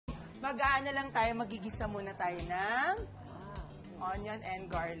Mag-aano lang tayo, magigisa muna tayo ng onion and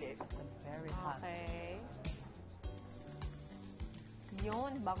garlic. Very hot. Okay.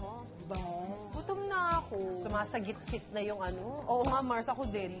 Yun, bango. Bango. Gutom na ako. Sumasagit-sit na yung ano. Oo nga, Mars, ako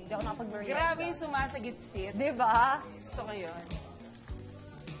din. Hindi ako nakapag-merienda. Grabe yung sumasagit-sit. Diba? Gusto ko yun.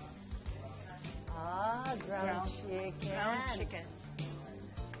 Ground chicken. Ground chicken.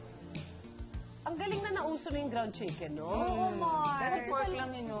 Ang galing na nauso na yung ground chicken, no? Oo, Mars. Pero pork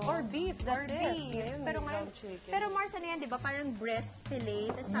lang yun, no? Or beef, that's it. Beef. Ngayon, Pero yung ngayon, ground chicken. pero Mars, ano yan, di ba? Parang breast fillet,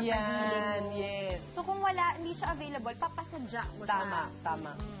 tapos Yan, papagiling mo. yes. So kung wala, hindi siya available, papasadya mo siya.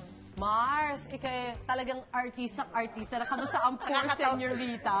 Tama. Mars, ikaw talagang artista na. Kamusta ang poor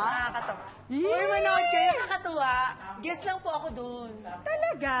señorita? Nakakatawa. Uy, manood kayo, nakakatawa. Guess lang po ako dun.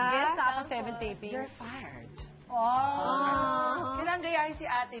 Talaga? Yes, ako 7 taping. You're fired. Kailangan gayahin si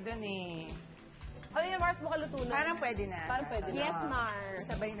ate dun eh. Ano yung Mars, makaluto na? Parang pwede na. Parang pwede na. Yes, Mars.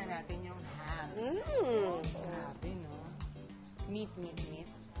 Sabay na natin yung ham. Grabe, no? Meat.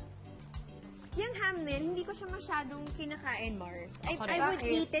 Yung ham na yun, hindi ko siya masyadong kinakain, Mars. I Correct. would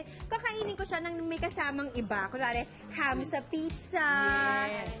Bakit? eat it. Kakainin ko siya nang may kasamang iba. Kunwari, ham sa pizza.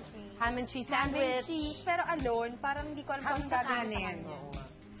 Yes. Ham and cheese Ham and sandwich. cheese. Pero alone, parang hindi ko alam Ham kung sa gagawin kanin. kanya. Oo nga.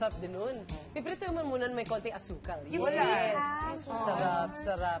 Sarap din nun. Piprito mo muna na may konting asukal. Yung Wala. sweet ham.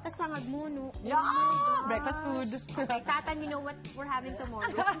 Sarap. Tapos sangag mo, no? Yeah! Breakfast food. Okay, Tatan, you know what we're having tomorrow?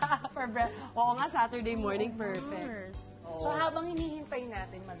 Oo nga, Saturday morning, perfect. Mars. So habang hinihintay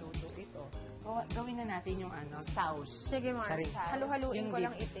natin maluto ito, gawin na natin yung sauce. Sige, Mars. Charis. Halu-haluin Yung ko beef.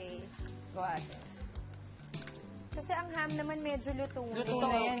 lang ite. Go ate. Kasi ang ham naman medyo luto. Luto Ito,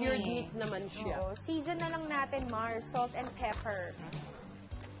 na yan cured eh. meat naman siya. Oo. Season na lang natin, Mars. Salt and pepper.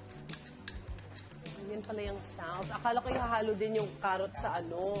 Yan pala yung sauce. Akala ko ihahalo din yung carrot sa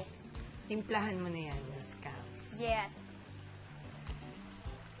ano. Timplahan mo na yan, Miss Cams. Yes.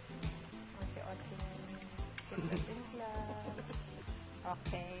 Timpla.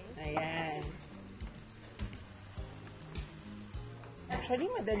 Okay. Ayan. Actually,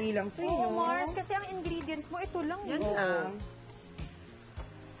 madali lang ito. Oo, Mars. Kasi ang ingredients mo, ito lang. Yan eh. lang.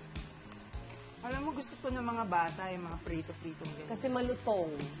 Alam mo, gusto ko ng mga bata, yung mga prito-pritong ganyan. Kasi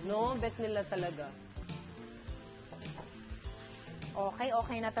malutong, no? Bet nila talaga.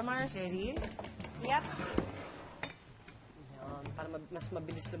 Okay na to, Mars. Ready? Yep. Yan, para mas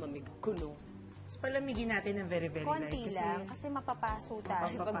mabilis lumamig. Kuno. Tapos palamigin natin ng very, very light. Konti lang. Kasi mapapaso tayo.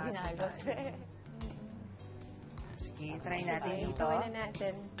 Mapapasok tayo. Sige, try natin dito. Gawin na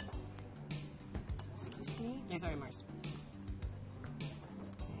natin. Excuse me. Yes, sorry, Mars.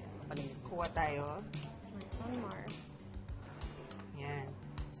 Palamig. Kuha tayo. On Mars. Yan.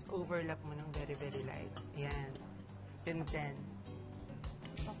 Tapos overlap mo ng very, very light. Yan. Pinten.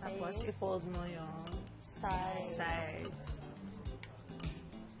 Okay. Tapos i-fold mo yung sides.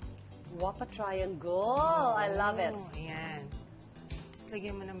 Wapa triangle. I love it. Ayan. Tapos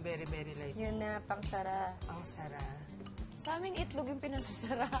lagyan mo ng very, very light. Yun na, pang sara. Ang sara. Sa aming itlog yung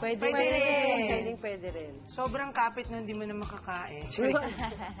pinasasara. Pwede Pwede rin. Pwede rin. Sobrang kapit nun, hindi mo na makakain.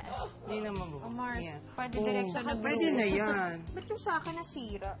 Hindi na mabuo. Mars, Yan. pwede direksyon na blue. Pwede na yan. Ba't yung sa akin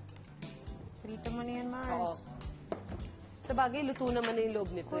nasira? Prito mo na yan, Mars. Oo. Sa bagay, luto naman na yung loob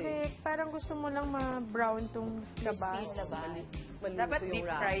nito eh. Correct. Parang gusto mo lang ma-brown tong labas. Maluto Dapat yung deep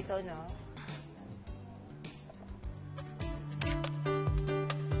wrap. fry to, no?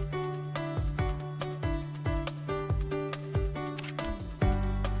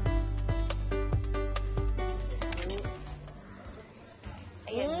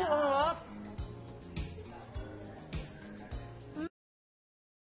 Ayan na.